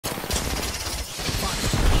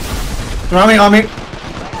They're on me.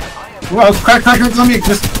 Well, crack on me.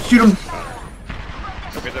 Just shoot him.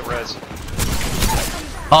 Go get the res.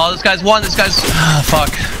 Oh, this guy's one. This guy's. Fuck.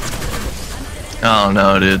 Oh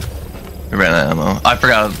no, dude. I ran out of ammo. I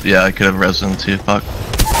forgot. Yeah, I could have res him too. Fuck.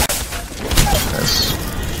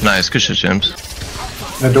 Nice. Good shit, James.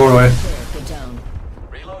 That doorway.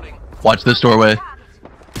 Watch this doorway.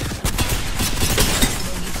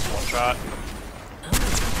 One shot.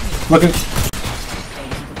 Looking.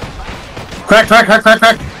 Crack. Yeah, but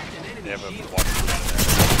watch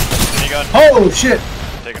minigun. Oh shit.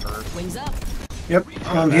 Taking roof. Yep.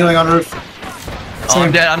 I'm healing on roof. Oh,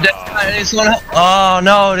 I'm dead. I need someone help. Oh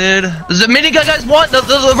no, dude. There's a minigun, guys. One.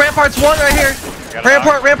 The rampart's one right here.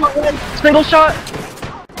 Rampart one. Single shot.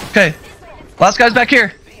 Okay. Last guy's back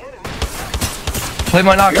here. Play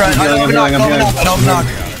my knock right. I'm knock.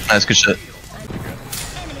 Nice, good shit.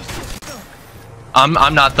 I'm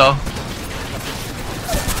not though.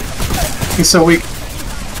 He's so weak.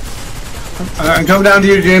 I'm coming down to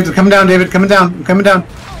you, James. I'm coming down, David. I'm coming down.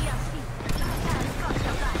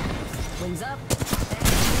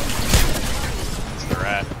 They're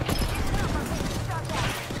at.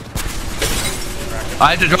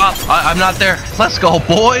 I had to drop. I'm not there. Let's go,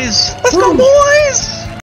 boys. Let's go, boys.